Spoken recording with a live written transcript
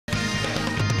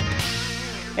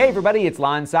Hey everybody, it's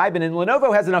Lon.TV, and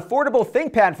Lenovo has an affordable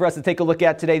ThinkPad for us to take a look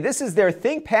at today. This is their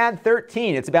ThinkPad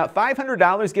 13. It's about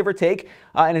 $500, give or take,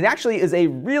 and it actually is a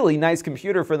really nice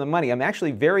computer for the money. I'm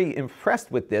actually very impressed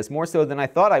with this, more so than I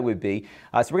thought I would be.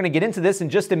 So we're going to get into this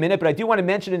in just a minute, but I do want to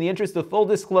mention in the interest of full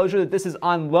disclosure that this is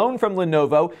on loan from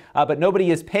Lenovo, but nobody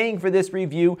is paying for this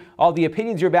review. All the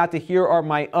opinions you're about to hear are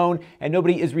my own, and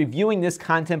nobody is reviewing this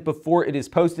content before it is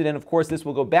posted, and of course this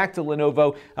will go back to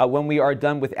Lenovo when we are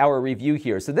done with our review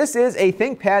here. So this is a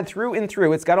ThinkPad through and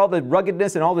through. It's got all the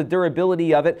ruggedness and all the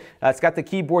durability of it. It's got the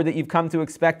keyboard that you've come to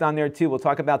expect on there too. We'll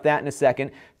talk about that in a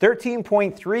second.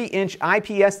 13.3-inch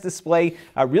IPS display,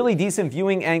 really decent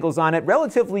viewing angles on it,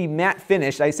 relatively matte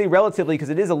finish. I say relatively because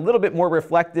it is a little bit more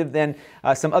reflective than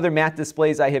some other matte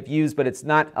displays I have used, but it's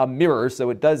not a mirror,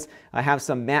 so it does have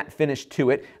some matte finish to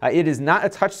it. It is not a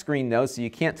touch screen though, so you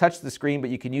can't touch the screen, but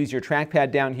you can use your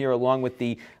trackpad down here along with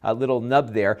the little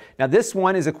nub there. Now this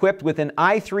one is equipped with an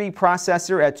i3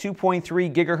 processor at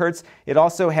 2.3 gigahertz. It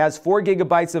also has 4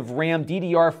 gigabytes of RAM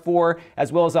DDR4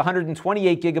 as well as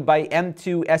 128 gigabyte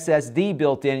M.2 SSD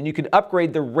built in, and you can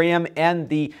upgrade the RAM and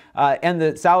the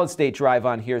solid state drive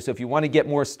on here. So if you want to get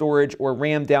more storage or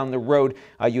RAM down the road,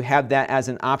 you have that as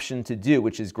an option to do,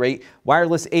 which is great.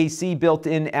 Wireless AC built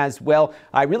in as well.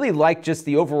 I really like just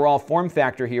the overall form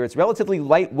factor here. It's relatively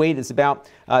lightweight. It's about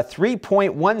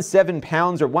 3.17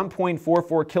 pounds or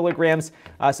 1.44 kilograms.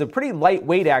 So pretty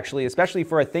lightweight actually, especially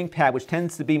for a ThinkPad, which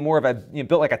tends to be more of a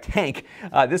built like a tank.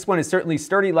 This one is certainly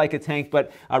sturdy like a tank,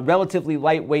 but relatively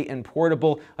lightweight and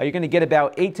portable. You're going to get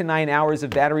about 8 to 9 hours of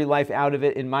battery life out of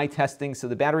it in my testing, so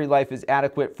the battery life is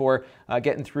adequate for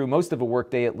getting through most of a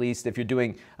workday at least if you're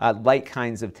doing light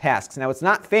kinds of tasks. Now it's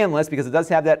not fanless because it does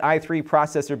have that i3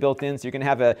 processor built in, so you're going to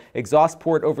have an exhaust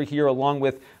port over here along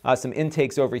with some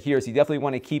intakes over here, so you definitely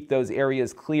want to keep those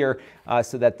areas clear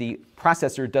so that the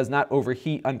processor does not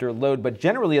overheat under load. But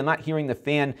generally I'm not hearing the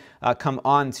fan come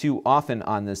on too often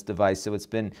on this device, so it's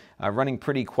been running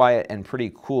pretty quiet and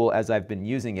pretty cool as I've been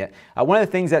using it. One of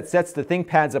the things that sets the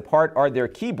ThinkPads apart are their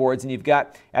keyboards, and you've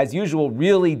got, as usual,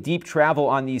 really deep travel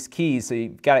on these keys. So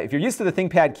you've got, if you're used to the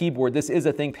ThinkPad keyboard, this is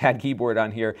a ThinkPad keyboard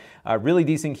on here. Really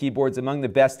decent keyboards, among the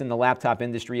best in the laptop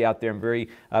industry out there. I'm very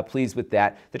pleased with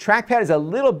that. The trackpad is a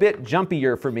little bit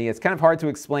jumpier for me. It's kind of hard to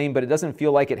explain, but it doesn't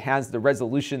feel like it has the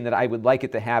resolution that I would like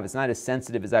it to have. It's not as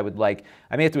sensitive as I would like.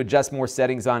 I may have to adjust more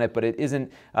settings on it, but it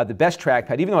isn't the best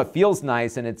trackpad, even though it feels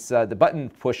nice, and it's the button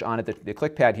push on it, the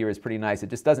click pad here is pretty nice. It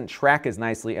just doesn't track as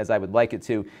nicely as I would like it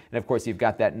to, and of course you've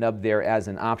got that nub there as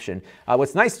an option.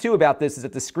 What's nice too about this is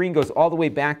that the screen goes all the way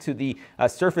back to the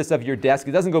surface of your desk.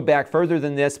 It doesn't go back further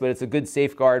than this, but it's a good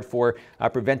safeguard for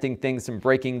preventing things from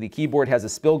breaking. The keyboard has a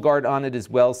spill guard on it as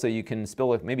well, so you can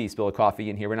maybe spill a coffee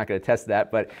in here. We're not going to test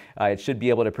that, but it should be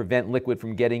able to prevent liquid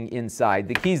from getting inside.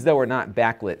 The keys though are not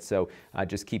backlit, so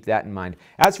just keep that in mind.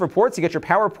 As for ports, you get your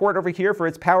power port over here for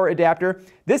its power adapter.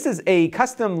 This is a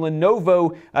custom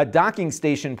Lenovo docking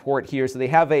station port here, so they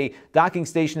have a docking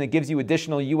station that gives you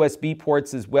additional USB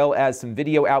ports as well as some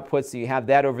video outputs, so you have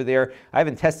that over there. I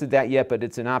haven't tested that yet, but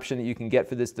it's an option that you can get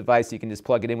for this device. You can just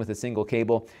plug it in with a single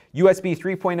cable. USB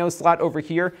 3.0 slot over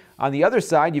here. On the other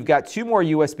side, you've got 2 more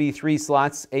USB 3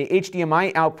 slots, a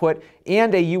HDMI output,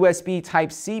 and a USB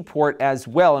Type-C port as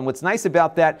well. And what's nice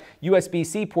about that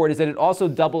USB-C port is that it also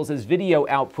doubles as video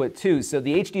output too. So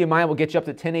the HDMI will get you up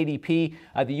to 1080p.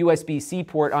 The USB-C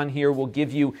port on here will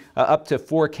give you up to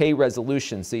 4K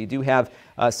resolution. So you do have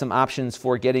some options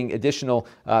for getting additional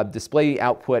display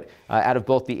output out of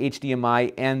both the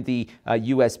HDMI and the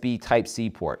USB Type-C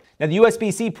port. Now the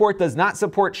USB-C port does not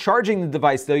support charging the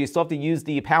device though. You still have to use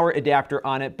the power adapter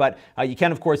on it, but you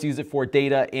can of course use it for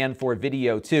data and for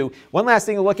video too. One last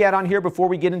thing to look at on here before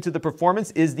we get into the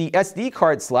performance is the SD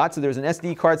card slot. So there's an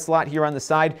SD card slot here on the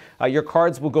side. Your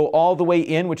cards will go all the way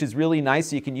in, which is really nice.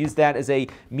 So you can use that as a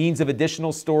means of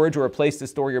additional storage or a place to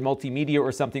store your multimedia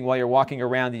or something while you're walking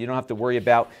around. You don't have to worry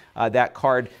about that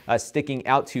card sticking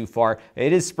out too far.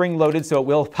 It is spring-loaded, so it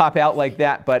will pop out like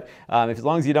that, but as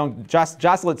long as you don't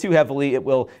jostle it too heavily, it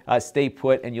will stay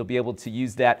put, and you'll be able to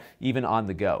use that even on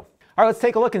the go. All right, let's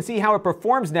take a look and see how it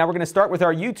performs now. We're going to start with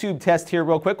our YouTube test here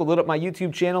real quick. We'll load up my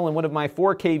YouTube channel and one of my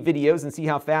 4K videos and see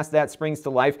how fast that springs to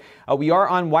life. We are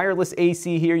on wireless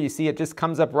AC here. You see it just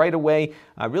comes up right away.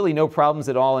 Really no problems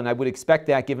at all, and I would expect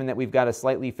that given that we've got a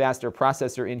slightly faster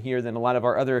processor in here than a lot of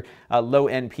our other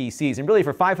low-end PCs. And really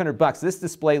for $500, this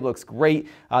display looks great.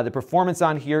 The performance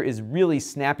on here is really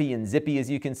snappy and zippy, as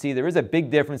you can see. There is a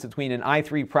big difference between an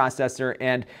i3 processor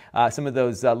and some of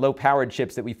those low-powered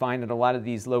chips that we find in a lot of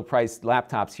these low-price priced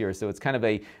laptops here, so it's kind of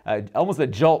almost a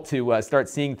jolt to start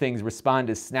seeing things respond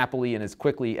as snappily and as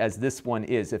quickly as this one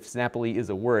is, if snappily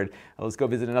is a word. Let's go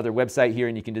visit another website here,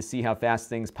 and you can just see how fast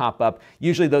things pop up.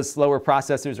 Usually those slower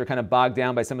processors are kind of bogged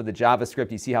down by some of the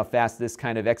JavaScript. You see how fast this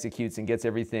kind of executes and gets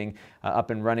everything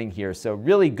up and running here. So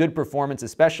really good performance,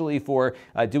 especially for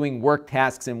doing work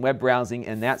tasks and web browsing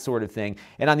and that sort of thing.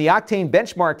 And on the Octane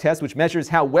benchmark test, which measures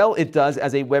how well it does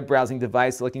as a web browsing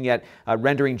device, looking at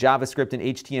rendering JavaScript and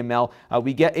HTML,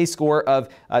 we get a score of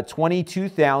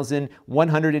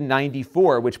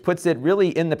 22,194, which puts it really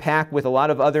in the pack with a lot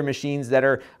of other machines that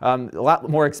are a lot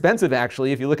more expensive,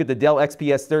 actually. If you look at the Dell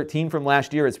XPS 13 from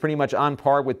last year, it's pretty much on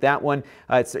par with that one.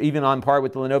 It's even on par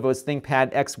with the Lenovo's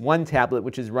ThinkPad X1 tablet,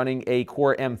 which is running a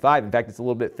Core M5. In fact, it's a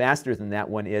little bit faster than that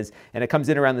one is, and it comes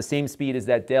in around the same speed as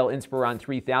that Dell Inspiron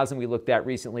 3000 we looked at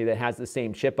recently that has the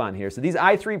same chip on here. So these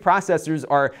i3 processors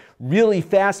are really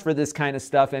fast for this kind of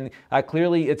stuff, and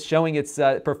clearly it's showing its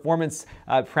performance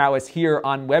prowess here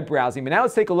on web browsing. But now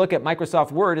let's take a look at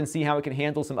Microsoft Word and see how it can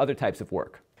handle some other types of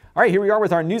work. All right, here we are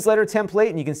with our newsletter template,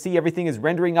 and you can see everything is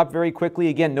rendering up very quickly.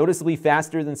 Again, noticeably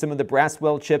faster than some of the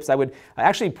Braswell chips. I would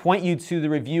actually point you to the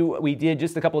review we did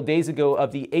just a couple of days ago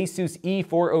of the Asus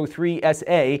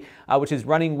E403SA, which is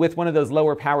running with one of those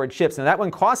lower powered chips. Now that one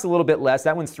costs a little bit less.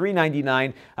 That one's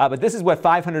 $399, but this is what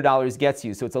 $500 gets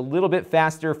you. So it's a little bit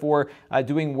faster for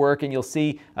doing work, and you'll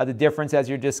see the difference as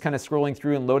you're just kind of scrolling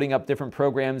through and loading up different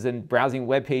programs and browsing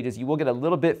web pages. You will get a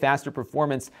little bit faster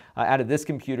performance out of this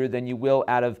computer than you will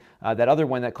out of that other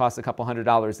one that costs a couple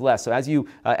 $100 less. So as you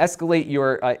escalate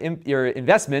your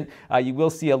investment, you will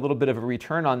see a little bit of a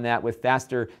return on that with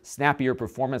faster, snappier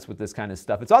performance with this kind of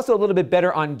stuff. It's also a little bit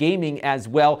better on gaming as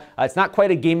well. It's not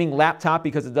quite a gaming laptop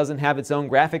because it doesn't have its own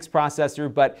graphics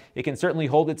processor, but it can certainly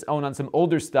hold its own on some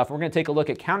older stuff. We're going to take a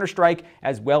look at Counterstrike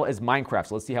as well as Minecraft.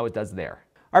 So let's see how it does there.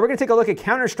 All right, we're going to take a look at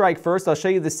Counterstrike first. I'll show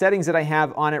you the settings that I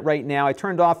have on it right now. I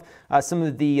turned off some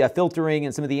of the filtering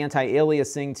and some of the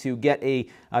anti-aliasing to get a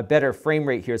better frame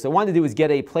rate here. So what I wanted to do is get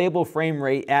a playable frame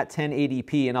rate at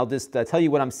 1080p, and I'll just tell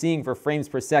you what I'm seeing for frames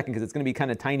per second because it's going to be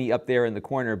kind of tiny up there in the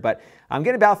corner. But I'm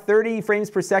getting about 30 frames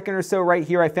per second or so right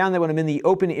here. I found that when I'm in the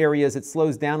open areas, it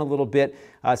slows down a little bit,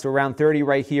 so around 30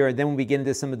 right here. And then when we get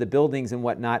into some of the buildings and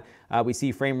whatnot, we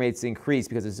see frame rates increase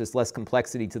because there's just less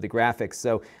complexity to the graphics.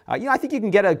 So, you know, I think you can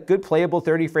get a good playable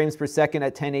 30 frames per second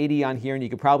at 1080 on here, and you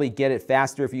could probably get it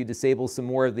faster if you disable some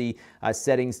more of the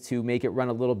settings to make it run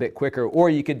a little bit quicker. Or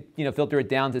you could, you know, filter it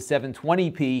down to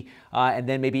 720p and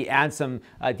then maybe add some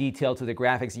detail to the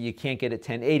graphics that you can't get at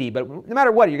 1080. But no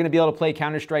matter what, you're going to be able to play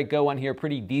Counter-Strike GO on here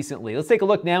pretty decently. Let's take a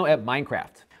look now at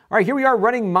Minecraft. All right, here we are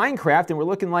running Minecraft, and we're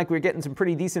looking like we're getting some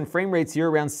pretty decent frame rates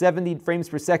here, around 70 frames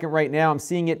per second right now. I'm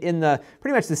seeing it in the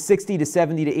pretty much the 60 to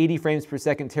 70 to 80 frames per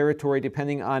second territory,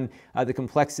 depending on the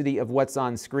complexity of what's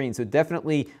on screen. So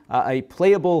definitely a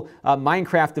playable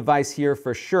Minecraft device here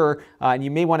for sure. And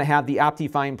you may want to have the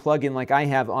Optifine plugin like I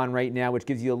have on right now, which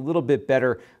gives you a little bit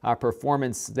better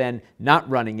performance than not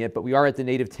running it. But we are at the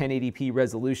native 1080p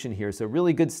resolution here. So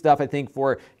really good stuff, I think,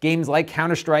 for games like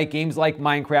Counter-Strike, games like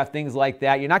Minecraft, things like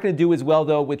that. You're not going to do as well,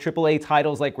 though, with AAA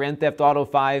titles like Grand Theft Auto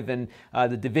 5 and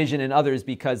The Division and others,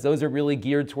 because those are really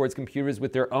geared towards computers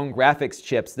with their own graphics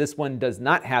chips. This one does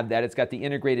not have that. It's got the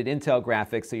integrated Intel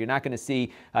graphics, so you're not going to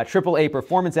see AAA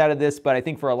performance out of this, but I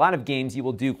think for a lot of games you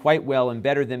will do quite well and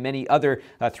better than many other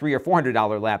 $300 or $400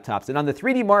 laptops. And on the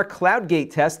 3D Mark CloudGate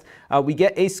test, we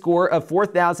get a score of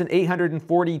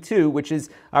 4,842, which is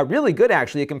really good,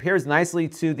 actually. It compares nicely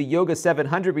to the Yoga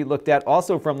 700 we looked at,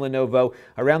 also from Lenovo,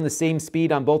 around the same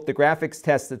speed on both the graphics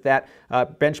tests that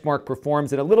benchmark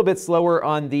performs, and a little bit slower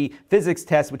on the physics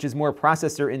test, which is more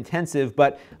processor intensive,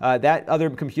 but that other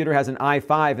computer has an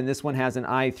i5 and this one has an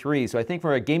i3. So I think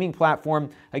for a gaming platform,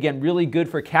 again, really good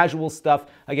for casual stuff.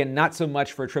 Again, not so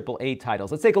much for AAA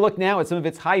titles. Let's take a look now at some of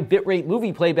its high bitrate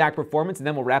movie playback performance, and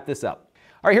then we'll wrap this up.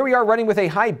 All right, here we are running with a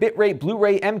high bitrate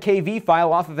Blu-ray MKV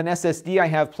file off of an SSD I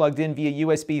have plugged in via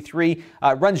USB 3.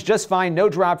 Runs just fine, no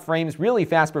drop frames, really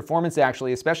fast performance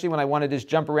actually, especially when I want to just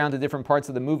jump around to different parts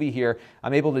of the movie here.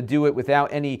 I'm able to do it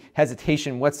without any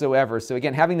hesitation whatsoever. So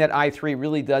again, having that i3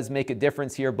 really does make a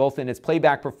difference here, both in its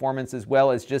playback performance as well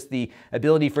as just the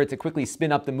ability for it to quickly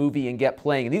spin up the movie and get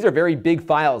playing. And these are very big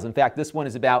files. In fact, this one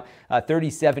is about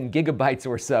 37 gigabytes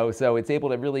or so, so it's able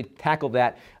to really tackle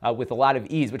that with a lot of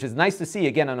ease, which is nice to see.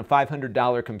 again, on a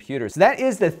 $500 computer. So that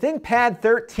is the ThinkPad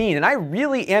 13, and I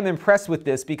really am impressed with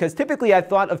this because typically I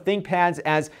thought of ThinkPads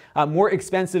as more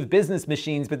expensive business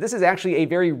machines, but this is actually a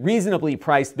very reasonably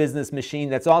priced business machine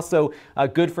that's also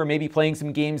good for maybe playing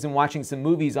some games and watching some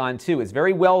movies on too. It's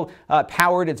very well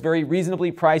powered, it's very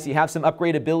reasonably priced, you have some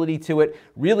upgradability to it,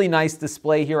 really nice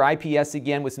display here, IPS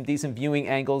again with some decent viewing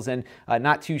angles and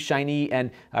not too shiny and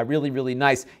really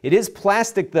nice. It is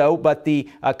plastic though, but the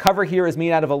cover here is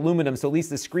made out of aluminum, so at least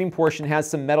the screen portion has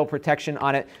some metal protection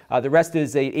on it. The rest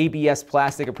is a ABS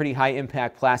plastic, a pretty high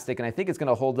impact plastic, and I think it's going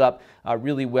to hold up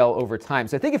really well over time.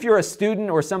 So I think if you're a student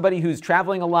or somebody who's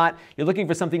traveling a lot, you're looking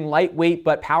for something lightweight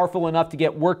but powerful enough to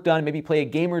get work done, maybe play a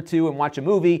game or two and watch a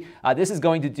movie, this is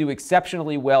going to do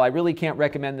exceptionally well. I really can't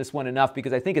recommend this one enough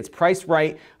because I think it's priced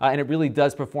right and it really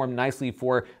does perform nicely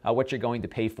for what you're going to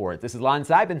pay for it. This is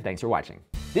Lon.TV, and thanks for watching.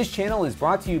 This channel is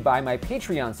brought to you by my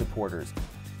Patreon supporters.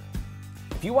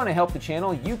 If you want to help the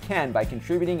channel, you can by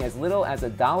contributing as little as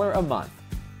 $1 a month.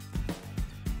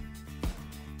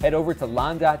 Head over to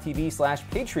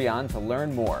Lon.TV/Patreon to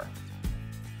learn more.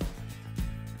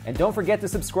 And don't forget to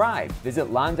subscribe.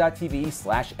 Visit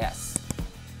Lon.TV/S.